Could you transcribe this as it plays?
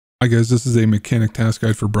Hi guys, this is a mechanic task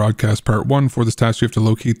guide for broadcast part 1. For this task you have to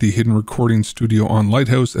locate the hidden recording studio on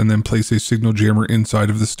Lighthouse and then place a signal jammer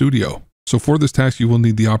inside of the studio. So for this task you will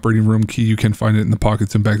need the operating room key. You can find it in the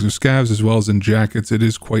pockets and bags of scavs as well as in jackets. It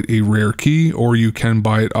is quite a rare key, or you can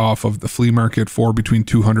buy it off of the flea market for between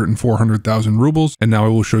 200 and 400,000 rubles. And now I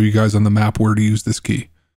will show you guys on the map where to use this key.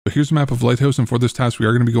 So here's a map of Lighthouse, and for this task we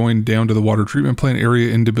are going to be going down to the water treatment plant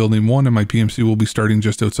area into building 1, and my PMC will be starting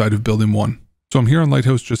just outside of building 1. So I'm here on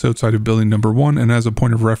Lighthouse just outside of building number 1, and as a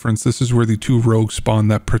point of reference, this is where the 2 rogues spawn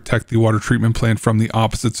that protect the water treatment plant from the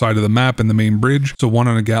opposite side of the map and the main bridge. So one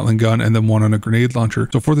on a Gatling gun and then one on a grenade launcher.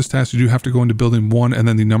 So for this task, you do have to go into building 1, and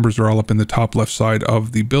then the numbers are all up in the top left side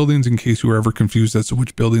of the buildings in case you are ever confused as to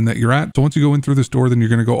which building that you're at. So once you go in through this door, then you're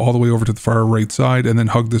going to go all the way over to the far right side and then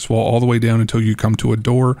hug this wall all the way down until you come to a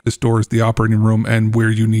door. This door is the operating room and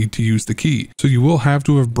where you need to use the key. So you will have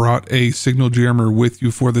to have brought a signal jammer with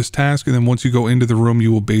you for this task, and then once you go into the room,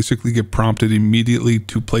 you will basically get prompted immediately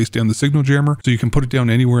to place down the signal jammer. So you can put it down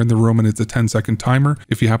anywhere in the room and it's a 10-second timer.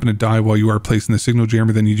 If you happen to die while you are placing the signal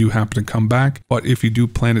jammer, then you do happen to come back. But if you do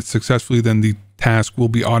plant it successfully, then the task will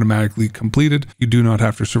be automatically completed. You do not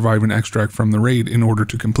have to survive an extract from the raid in order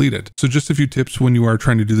to complete it. So just a few tips when you are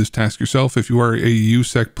trying to do this task yourself. If you are a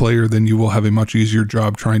USEC player, then you will have a much easier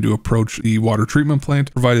job trying to approach the water treatment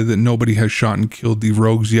plant, provided that nobody has shot and killed the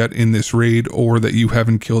rogues yet in this raid, or that you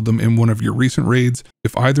haven't killed them in one of your recent raids.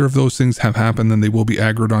 If either of those things have happened, then they will be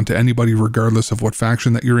aggroed onto anybody regardless of what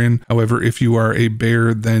faction that you're in. However, if you are a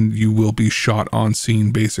bear, then you will be shot on scene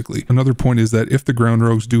basically. Another point is that if the ground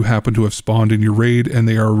rogues do happen to have spawned in your raid and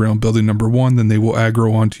they are around building number 1, then they will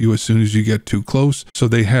aggro onto you as soon as you get too close. So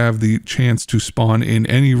they have the chance to spawn in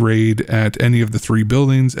any raid at any of the 3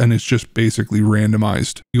 buildings, and it's just basically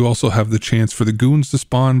randomized. You also have the chance for the goons to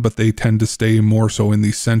spawn, but they tend to stay more so in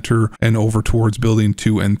the center and over towards building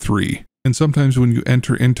 2 and 3. And sometimes when you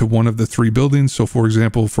enter into one of the 3 buildings, so for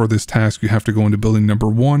example, for this task, you have to go into building number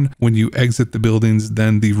 1. When you exit the buildings,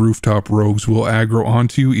 then the rooftop rogues will aggro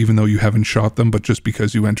onto you, even though you haven't shot them, but just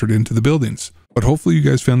because you entered into the buildings. But hopefully you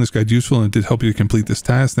guys found this guide useful and it did help you to complete this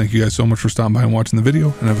task. Thank you guys so much for stopping by and watching the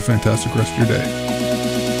video, and have a fantastic rest of your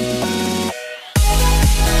day.